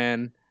X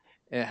Men,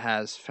 it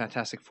has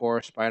Fantastic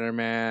Four, Spider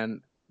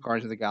Man,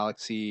 Guardians of the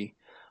Galaxy.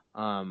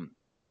 Um,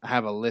 I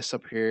have a list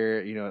up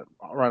here. You know,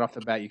 right off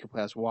the bat, you can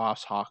play as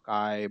Wasp,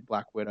 Hawkeye,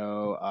 Black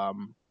Widow.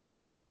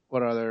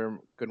 What other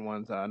good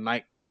ones?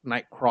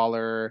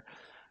 Nightcrawler.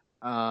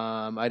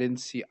 I didn't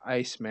see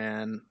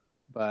Iceman,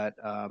 but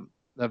the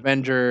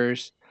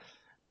Avengers.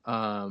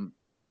 Um,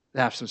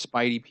 they have some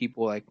Spidey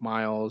people like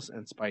Miles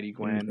and Spidey And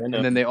Gwen, and then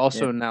Venom. they Yeah.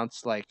 also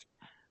announced like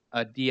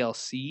a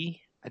DLC.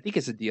 I think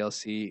it's a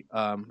DLC for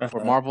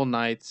Uh-huh. Marvel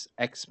Knights,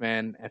 X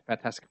Men, and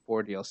Fantastic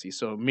Four DLC.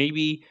 So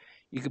maybe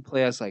you could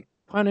play as like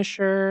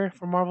Punisher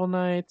for Marvel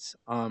Knights.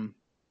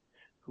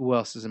 Who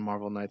else is in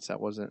Marvel Knights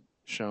that wasn't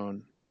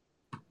shown?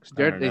 'Cause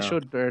I don't They know.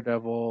 showed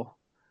Daredevil.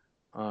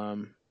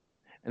 Um,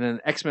 and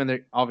then X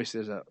Men.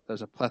 Obviously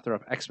there's a plethora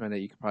of X Men that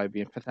you could probably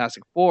be in.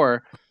 Fantastic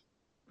Four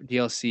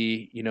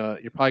DLC. You know,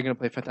 you're probably gonna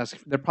play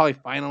Fantastic. They're probably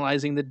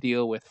finalizing the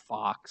deal with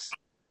Fox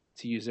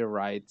to use their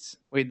rights.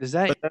 Wait, does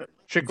that But that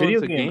trickle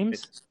video into game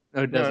games? rights.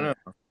 No, it No, doesn't.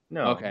 no,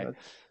 no. Okay,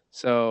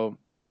 so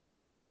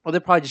well,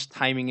 they're probably just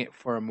timing it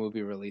for a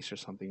movie release or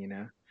something. You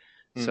know,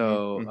 Mm-hmm,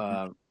 so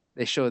mm-hmm.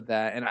 they showed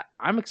that, and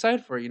I'm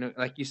excited for it. You know,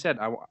 like you said,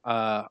 I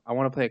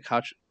want to play a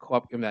couch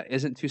co-op game that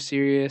isn't too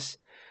serious.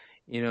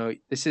 You know,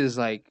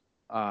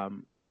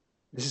 um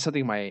this is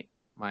something my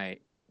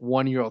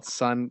 1 year old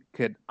son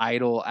could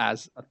idle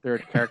as a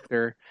third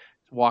character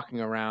walking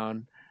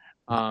around,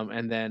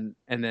 and then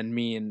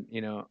me and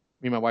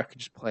my wife could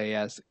just play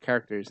as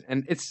characters,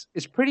 and it's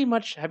pretty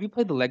much. Have you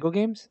played the Lego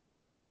games?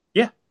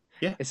 Yeah,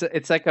 yeah.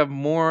 It's like a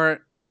more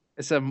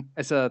it's a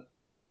it's a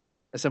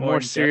it's a More more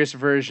in depth. serious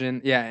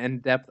version, yeah, in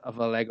depth of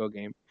a Lego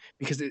game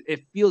because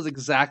it feels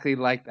exactly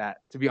like that.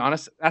 To be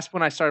honest, that's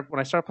when I started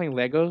playing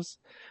Legos.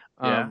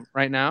 Yeah.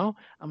 Right now,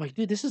 I'm like,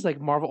 dude, this is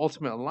like Marvel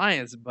Ultimate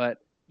Alliance, but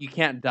you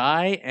can't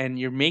die, and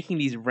you're making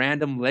these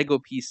random Lego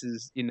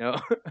pieces, you know,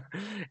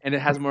 and it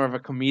has more of a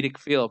comedic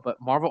feel.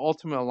 But Marvel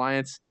Ultimate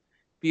Alliance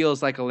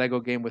feels like a Lego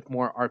game with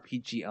more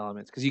RPG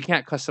elements because you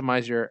can't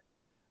customize your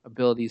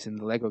abilities in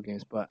the Lego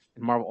games, but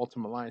in Marvel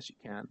Ultimate Alliance you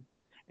can,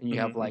 and you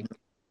have like Mm-hmm.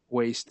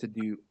 ways to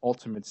do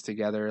ultimates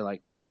together,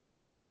 like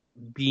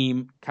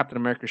beam Captain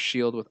America's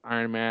shield with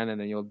Iron Man,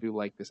 and then you'll do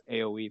like this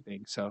AOE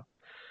thing. So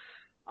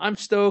I'm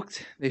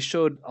stoked. They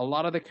showed a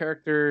lot of the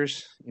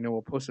characters. You know,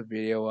 we'll post a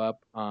video up.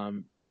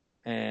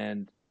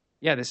 And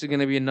yeah, this is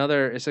gonna be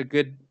another. It's a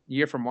good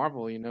year for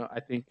Marvel. You know, I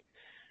think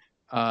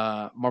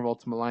Marvel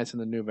Ultimate Alliance and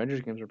the new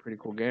Avengers games are pretty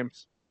cool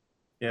games.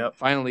 Yep.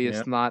 Finally,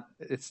 Yep.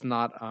 it's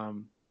not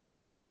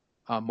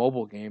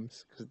mobile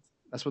games because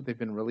that's what they've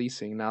been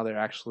releasing. Now they're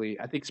actually.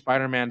 I think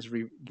Spider Man's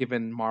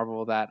given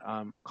Marvel that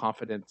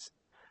confidence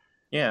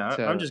Yeah,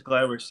 I'm to just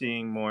glad we're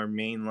seeing more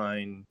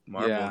mainline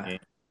Marvel yeah games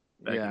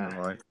back in yeah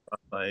the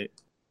spotlight.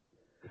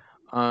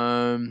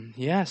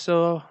 Yeah.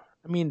 So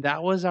I mean,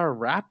 that was our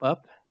wrap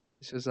up.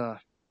 This was a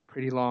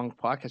pretty long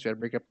podcast. We had to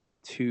break up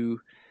two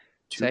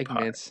 2 part.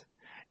 segments.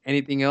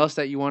 Anything else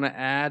that you want to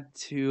add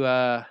to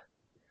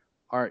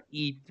our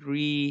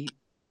E3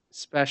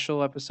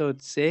 special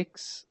episode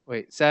 6?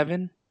 Wait,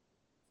 7?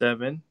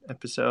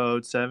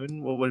 Episode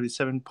 7. What would it be,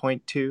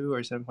 7.2 or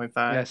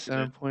Yeah, 7.5?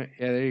 7 point.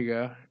 Yeah, there you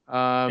go.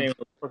 Anyway,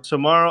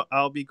 tomorrow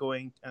I'll be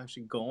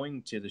actually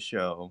going to the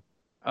show.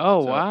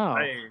 Oh, So wow.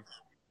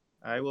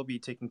 I will be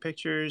taking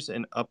pictures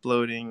and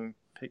uploading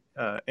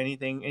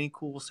any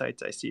cool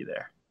sites I see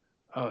there.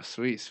 Oh,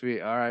 sweet,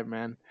 sweet. All right,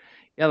 man.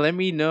 Yeah, let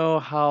me know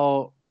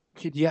how.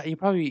 Yeah, you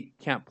probably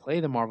can't play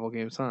the Marvel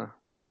games, huh?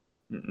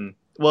 Mm-mm.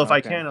 Well, if I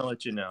Okay. can, I'll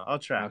let you know. I'll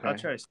try. I'll Okay.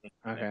 try to sneak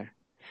in there. Okay.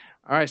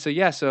 All right. So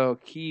yeah. So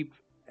keep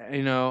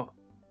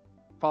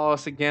follow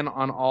us again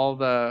on all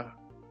the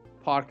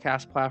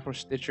podcast platforms,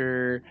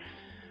 Stitcher,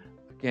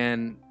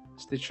 again,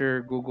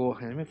 Stitcher, Google.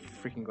 Hey, let me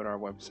freaking go to our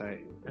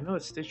website. I know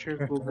it's Stitcher,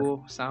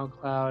 Google,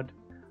 SoundCloud,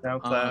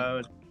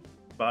 SoundCloud,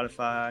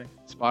 Spotify.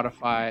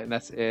 Spotify, and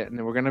that's it. And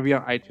then we're gonna be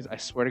on iTunes. I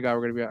swear to God,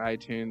 we're gonna be on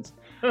iTunes.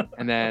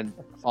 And then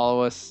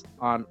follow us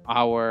on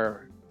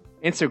our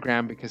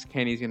Instagram because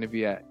Kenny's gonna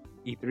be at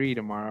E3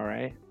 tomorrow,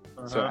 right?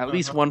 So at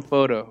least one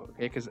photo,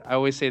 okay? Because I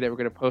always say that we're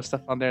gonna post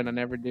stuff on there, and I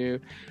never do.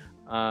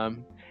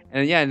 And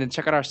yeah, and then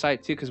check out our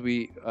site too, because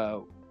we're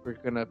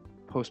gonna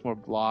post more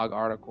blog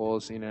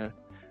articles.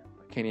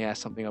 Kenny has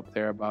something up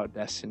there about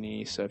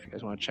Destiny, so if you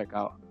guys want to check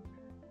out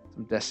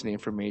some Destiny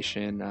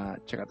information,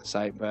 check out the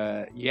site.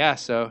 But yeah,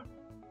 so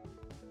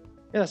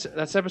yeah,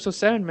 that's episode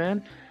 7,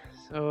 man.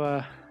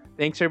 So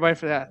thanks everybody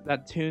for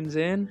that tunes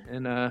in,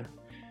 and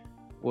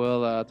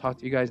we'll talk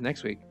to you guys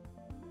next week.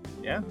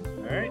 Yeah.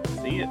 All right.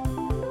 See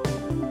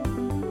you.